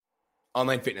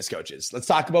online fitness coaches. Let's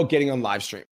talk about getting on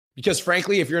Livestream. Because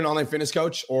frankly, if you're an online fitness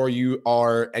coach or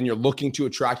you're looking to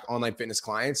attract online fitness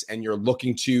clients and you're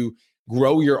looking to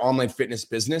grow your online fitness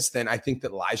business, then I think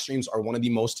that live streams are one of the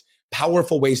most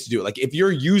powerful ways to do it. Like if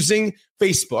you're using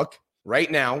Facebook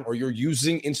right now, or you're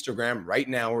using Instagram right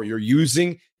now, or you're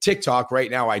using TikTok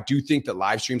right now, I do think that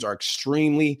live streams are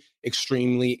extremely,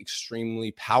 extremely,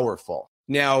 extremely powerful.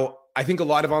 Now, I think a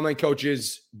lot of online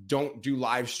coaches don't do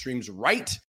live streams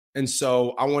right. And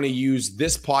so I want to use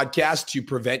this podcast to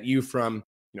prevent you from,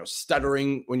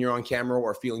 stuttering when you're on camera,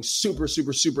 or feeling super,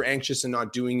 super, super anxious and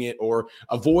not doing it, or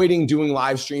avoiding doing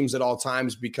live streams at all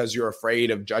times because you're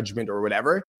afraid of judgment or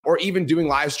whatever, or even doing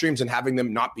live streams and having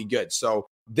them not be good. So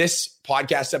this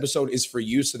podcast episode is for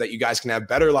you so that you guys can have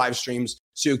better live streams,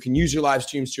 so you can use your live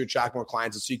streams to attract more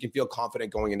clients, and so you can feel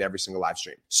confident going into every single live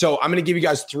stream. So I'm going to give you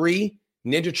guys 3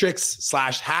 ninja tricks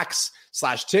 / hacks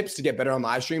 / tips to get better on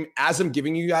live stream. As I'm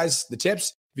giving you guys the tips,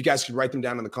 if you guys could write them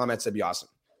down in the comments, that'd be awesome.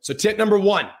 So tip number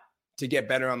 1 to get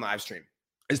better on live stream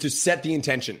is to set the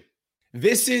intention.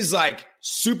 This is like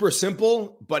super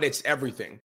simple, but it's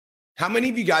everything. How many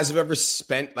of you guys have ever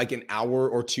spent like an hour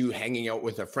or 2 hanging out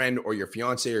with a friend or your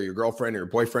fiance or your girlfriend or your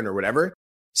boyfriend or whatever?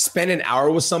 Spend an hour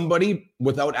with somebody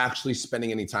without actually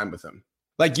spending any time with them.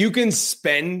 Like you can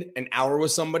spend an hour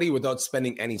with somebody without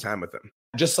spending any time with them.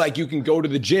 Just like you can go to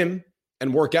the gym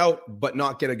and work out, but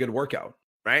not get a good workout,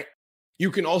 right? You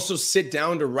can also sit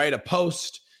down to write a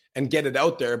post and get it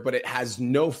out there, but it has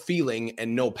no feeling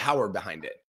and no power behind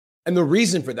it. And the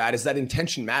reason for that is that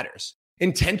intention matters.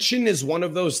 Intention is one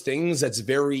of those things that's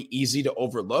very easy to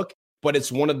overlook, but it's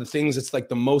one of the things that's like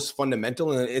the most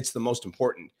fundamental, and it's the most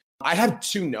important. I have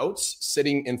 2 notes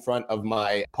sitting in front of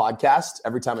my podcast.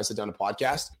 Every time I sit down to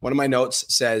podcast, one of my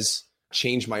notes says,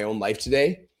 change my own life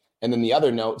today. And then the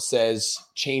other note says,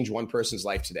 change one person's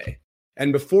life today.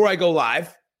 And before I go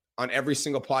live on every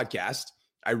single podcast,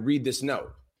 I read this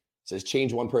note. It says,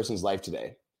 change one person's life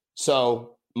today.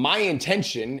 So my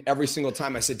intention every single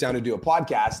time I sit down to do a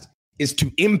podcast is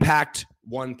to impact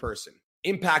one person.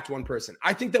 Impact one person.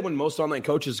 I think that when most online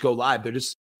coaches go live, they're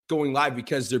just going live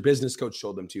because their business coach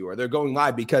told them to, or they're going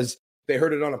live because they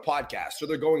heard it on a podcast, or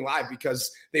they're going live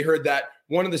because they heard that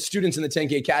one of the students in the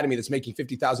 10K Academy that's making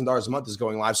 $50,000 a month is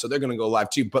going live. So they're going to go live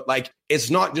too. But like, it's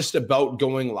not just about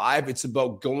going live. It's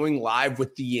about going live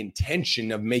with the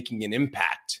intention of making an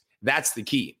impact. That's the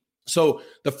key. So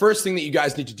the first thing that you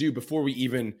guys need to do before we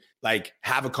even like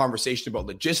have a conversation about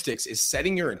logistics is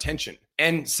setting your intention.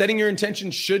 And setting your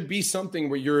intention should be something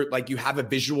where you're like, you have a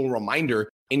visual reminder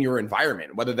in your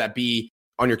environment, whether that be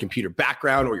on your computer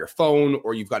background or your phone,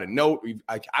 or you've got a note.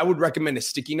 I would recommend a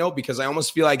sticky note, because I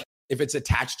almost feel like if it's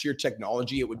attached to your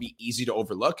technology, it would be easy to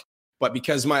overlook. But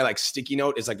because my like sticky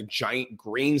note is like a giant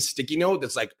green sticky note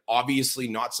that's like obviously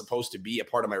not supposed to be a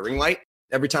part of my ring light,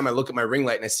 every time I look at my ring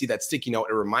light and I see that sticky note,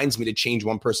 it reminds me to change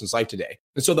one person's life today.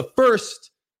 And so the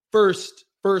first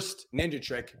ninja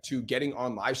trick to getting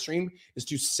on live stream is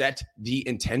to set the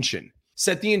intention.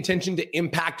 Set the intention to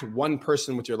impact one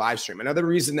person with your live stream. Another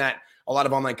reason that a lot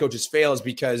of online coaches fail is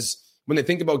because when they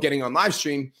think about getting on live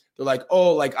stream, they're like,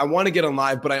 oh, like I want to get on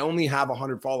live, but I only have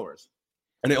 100 followers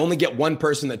and I only get one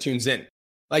person that tunes in.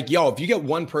 Like, yo, if you get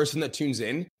one person that tunes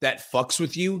in that fucks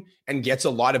with you and gets a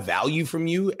lot of value from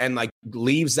you and like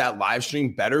leaves that live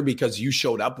stream better because you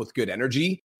showed up with good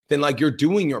energy, then like you're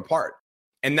doing your part.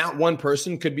 And that one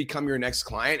person could become your next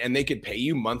client, and they could pay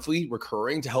you monthly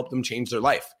recurring to help them change their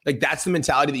life. Like that's the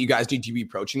mentality that you guys need to be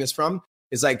approaching this from.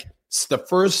 Is like the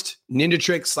first ninja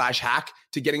trick / hack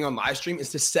to getting on live stream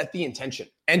is to set the intention.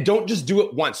 And don't just do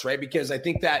it once, right? Because I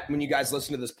think that when you guys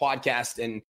listen to this podcast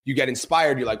and you get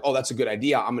inspired, you're like, oh, that's a good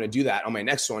idea. I'm going to do that on my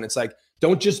next one. It's like,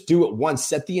 don't just do it once.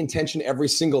 Set the intention every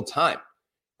single time,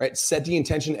 right? Set the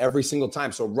intention every single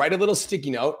time. So write a little sticky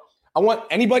note. I want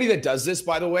anybody that does this,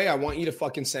 by the way, I want you to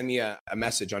fucking send me a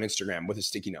message on Instagram with a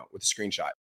sticky note, with a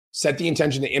screenshot. Set the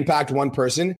intention to impact one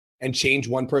person and change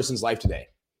one person's life today.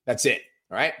 That's it.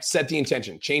 All right. Set the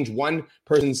intention. Change one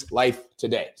person's life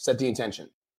today. Set the intention.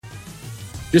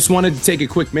 Just wanted to take a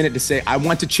quick minute to say, I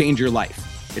want to change your life.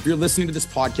 If you're listening to this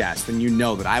podcast, then you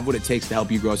know that I have what it takes to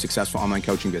help you grow a successful online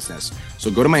coaching business.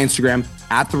 So go to my Instagram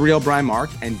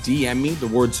 @TheRealBrianMark and DM me the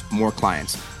words more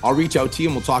clients. I'll reach out to you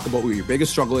and we'll talk about what your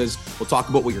biggest struggle is. We'll talk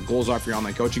about what your goals are for your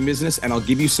online coaching business, and I'll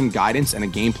give you some guidance and a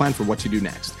game plan for what to do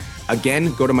next.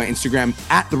 Again, go to my Instagram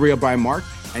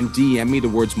 @TheRealBrianMark and DM me the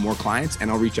words more clients,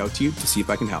 and I'll reach out to you to see if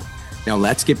I can help. Now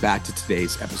let's get back to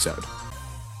today's episode.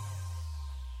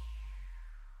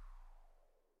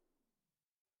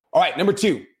 All right, number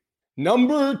two,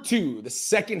 the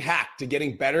second hack to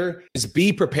getting better is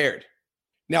be prepared.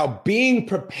 Now, being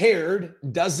prepared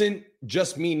doesn't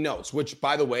just mean notes, which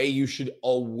by the way, you should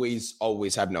always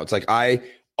have notes. Like I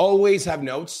always have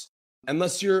notes.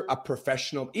 Unless you're a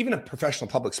professional, even a professional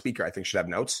public speaker, I think should have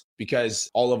notes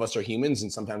because all of us are humans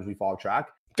and sometimes we fall off track.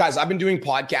 Guys, I've been doing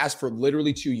podcasts for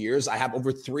literally 2 years. I have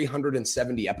over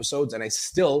 370 episodes and I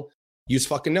still use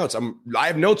fucking notes. I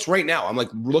have notes right now. I'm like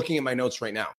looking at my notes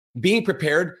right now. Being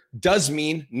prepared does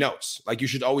mean notes. Like you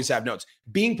should always have notes.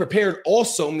 Being prepared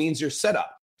also means your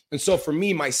setup. And so for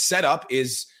me, my setup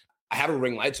is I have a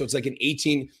ring light. So it's like an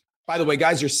 18. By the way,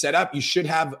 guys, your setup, you should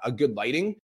have a good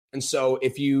lighting. And so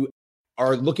if you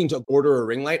are looking to order a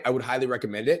ring light, I would highly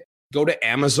recommend it. Go to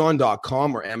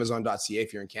Amazon.com or Amazon.ca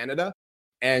if you're in Canada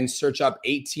and search up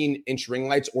 18-inch ring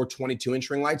lights or 22-inch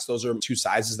ring lights. Those are two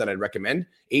sizes that I'd recommend,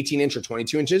 18-inch or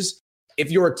 22 inches.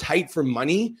 If you're tight for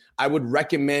money, I would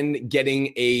recommend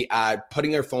getting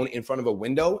putting your phone in front of a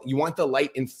window. You want the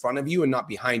light in front of you and not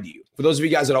behind you. For those of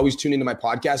you guys that always tune into my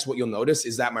podcast, what you'll notice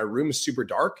is that my room is super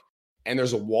dark and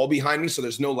there's a wall behind me. So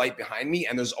there's no light behind me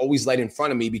and there's always light in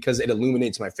front of me because it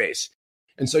illuminates my face.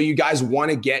 And so you guys want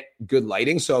to get good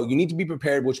lighting. So you need to be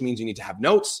prepared, which means you need to have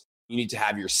notes. You need to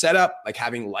have your setup, like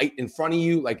having light in front of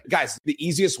you. Like guys, the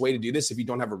easiest way to do this, if you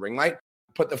don't have a ring light,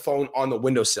 put the phone on the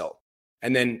windowsill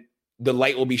and then the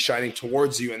light will be shining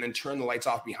towards you and then turn the lights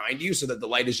off behind you so that the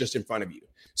light is just in front of you.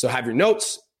 So have your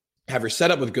notes, have your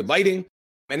setup with good lighting.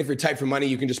 And if you're tight for money,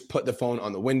 you can just put the phone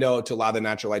on the window to allow the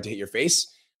natural light to hit your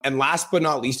face. And last but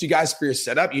not least, you guys, for your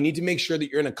setup, you need to make sure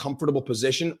that you're in a comfortable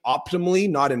position, optimally,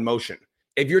 not in motion.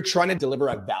 If you're trying to deliver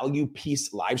a value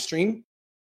piece live stream,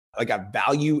 like a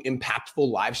value impactful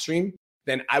live stream,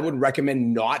 then I would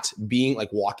recommend not being like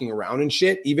walking around and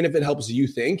shit, even if it helps you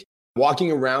think.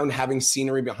 Walking around, having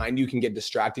scenery behind you can get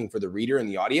distracting for the reader and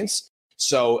the audience.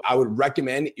 So I would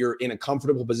recommend you're in a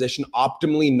comfortable position,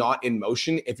 optimally not in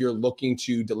motion if you're looking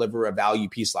to deliver a value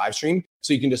piece live stream.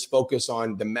 So you can just focus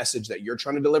on the message that you're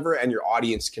trying to deliver and your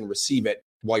audience can receive it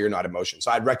while you're not in motion.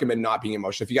 So I'd recommend not being in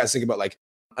motion. If you guys think about like,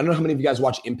 I don't know how many of you guys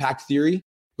watch Impact Theory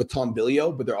with Tom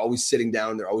Billio, but they're always sitting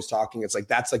down, they're always talking. It's like,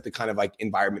 that's like the kind of like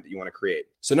environment that you want to create.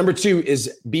 So number 2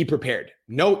 is be prepared.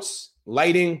 Notes,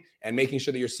 lighting, and making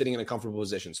sure that you're sitting in a comfortable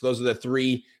position. So those are the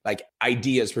 3 like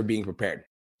ideas for being prepared.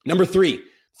 Number 3,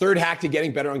 third hack to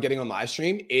getting better on getting on live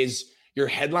stream is your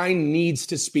headline needs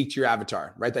to speak to your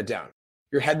avatar. Write that down.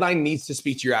 Your headline needs to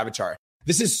speak to your avatar.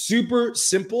 This is super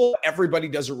simple. Everybody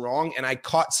does it wrong. And I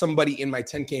caught somebody in my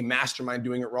 10K mastermind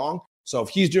doing it wrong. So if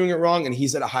he's doing it wrong and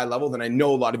he's at a high level, then I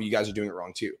know a lot of you guys are doing it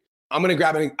wrong too. I'm going to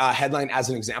grab a headline as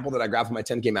an example that I grabbed from my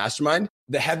 10K mastermind.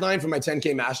 The headline for my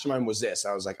 10K mastermind was this.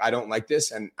 I was like, I don't like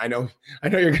this. And I know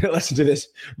you're going to listen to this,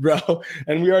 bro.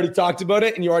 And we already talked about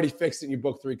it and you already fixed it and you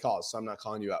booked 3 calls. So I'm not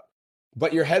calling you up.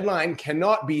 But your headline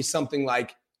cannot be something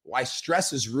like why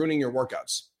stress is ruining your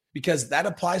workouts, because that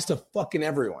applies to fucking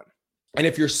everyone. And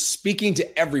if you're speaking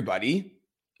to everybody,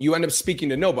 you end up speaking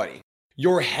to nobody.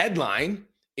 Your headline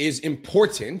is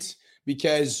important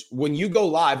because when you go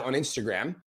live on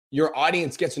Instagram, your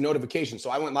audience gets a notification. So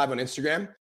I went live on Instagram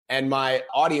and my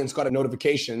audience got a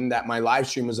notification that my live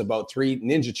stream was about 3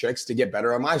 ninja tricks to get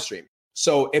better on live stream.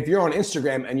 So if you're on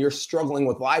Instagram and you're struggling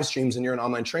with live streams and you're an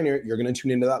online trainer, you're going to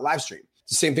tune into that live stream.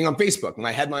 It's the same thing on Facebook.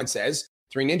 My headline says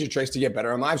 3 ninja tricks to get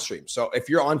better on live stream. So if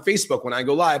you're on Facebook, when I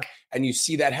go live and you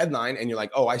see that headline and you're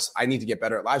like, oh, I need to get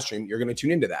better at live stream, you're going to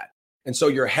tune into that. And so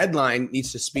your headline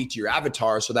needs to speak to your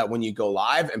avatar so that when you go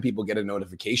live and people get a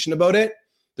notification about it,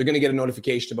 they're going to get a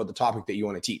notification about the topic that you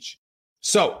want to teach.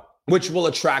 So, which will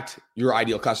attract your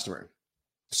ideal customer.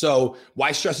 So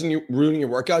why stressing ruining your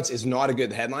workouts is not a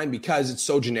good headline, because it's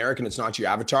so generic and it's not your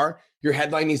avatar. Your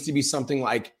headline needs to be something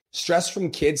like stress from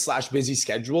kids/busy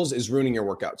schedules is ruining your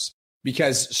workouts,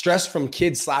 because stress from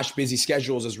kids/busy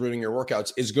schedules is ruining your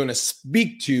workouts is going to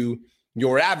speak to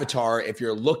your avatar if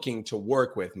you're looking to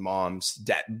work with moms,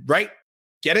 dad, right?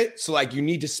 Get it? So like you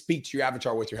need to speak to your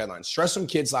avatar with your headline. Stress from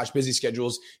kids/busy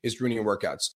schedules is ruining your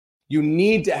workouts. You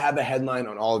need to have a headline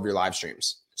on all of your live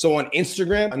streams. So on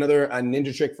Instagram, another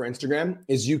ninja trick for Instagram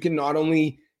is you can not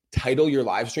only title your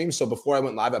live stream. So before I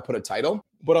went live, I put a title,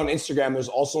 but on Instagram, there's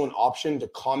also an option to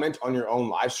comment on your own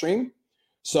live stream.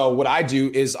 So what I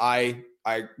do is I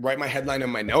write my headline in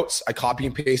my notes, I copy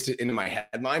and paste it into my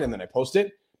headline, and then I post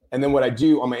it. And then what I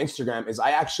do on my Instagram is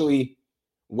I actually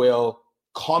will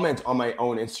comment on my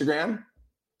own Instagram.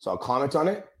 So I'll comment on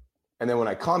it. And then when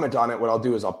I comment on it, what I'll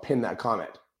do is I'll pin that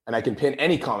comment. And I can pin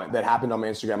any comment that happened on my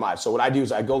Instagram live. So what I do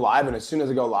is I go live, and as soon as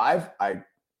I go live, I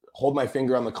hold my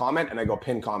finger on the comment and I go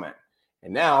pin comment.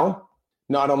 And now,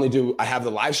 not only do I have the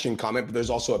live stream comment, but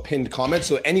there's also a pinned comment.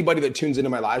 So anybody that tunes into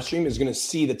my live stream is going to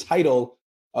see the title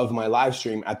of my live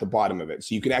stream at the bottom of it.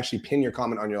 So you can actually pin your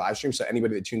comment on your live stream so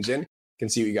anybody that tunes in can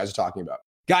see what you guys are talking about.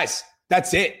 Guys,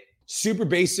 that's it. Super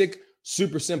basic,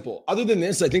 super simple. Other than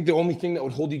this, I think the only thing that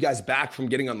would hold you guys back from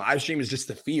getting on live stream is just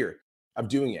the fear of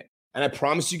doing it. And I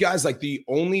promise you guys, like, the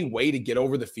only way to get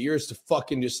over the fear is to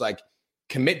fucking just like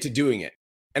commit to doing it.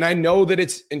 And I know that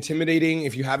it's intimidating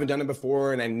if you haven't done it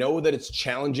before. And I know that it's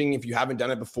challenging if you haven't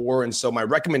done it before. And so my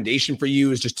recommendation for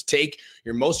you is just to take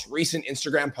your most recent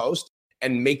Instagram post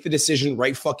and make the decision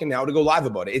right fucking now to go live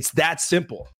about it. It's that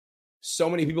simple. So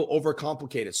many people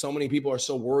overcomplicate it. So many people are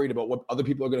so worried about what other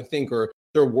people are going to think, or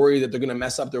they're worried that they're going to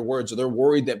mess up their words, or they're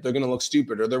worried that they're going to look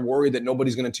stupid, or they're worried that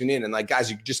nobody's going to tune in. And like, guys,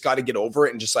 you just got to get over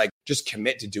it and just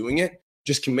commit to doing it.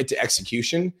 Just commit to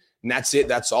execution. And that's it.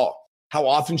 That's all. How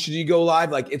often should you go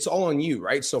live? Like, it's all on you,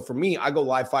 right? So for me, I go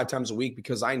live 5 times a week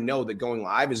because I know that going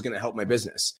live is going to help my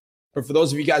business. But for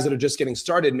those of you guys that are just getting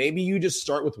started, maybe you just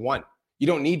start with 1. You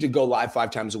don't need to go live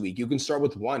 5 times a week. You can start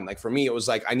with 1. Like for me, it was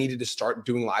like I needed to start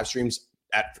doing live streams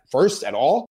at first at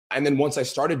all. And then once I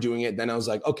started doing it, then I was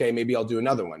like, okay, maybe I'll do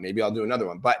another one. Maybe I'll do another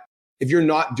one. But if you're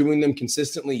not doing them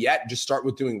consistently yet, just start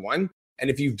with doing 1. And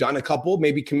if you've done a couple,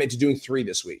 maybe commit to doing 3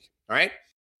 this week. All right,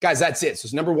 guys, that's it. So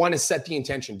number 1 is set the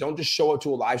intention. Don't just show up to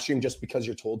a live stream just because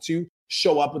you're told to.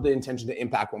 Show up with the intention to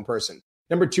impact one person.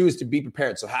 Number 2 is to be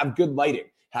prepared. So have good lighting,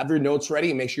 have your notes ready,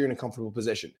 and make sure you're in a comfortable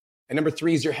position. And number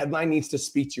 3 is your headline needs to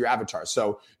speak to your avatar.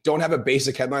 So don't have a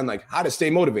basic headline like how to stay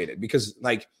motivated, because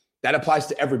like that applies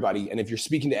to everybody. And if you're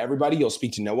speaking to everybody, you'll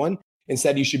speak to no one.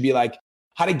 Instead, you should be like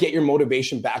how to get your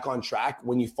motivation back on track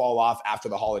when you fall off after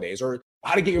the holidays, or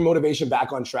how to get your motivation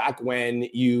back on track when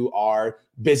you are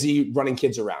busy running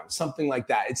kids around, something like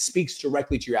that. It speaks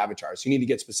directly to your avatar. So you need to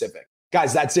get specific.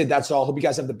 Guys, that's it. That's all. Hope you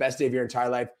guys have the best day of your entire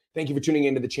life. Thank you for tuning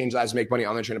into the Change Lives Make Money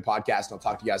Online Training Podcast. And I'll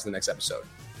talk to you guys in the next episode.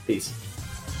 Peace.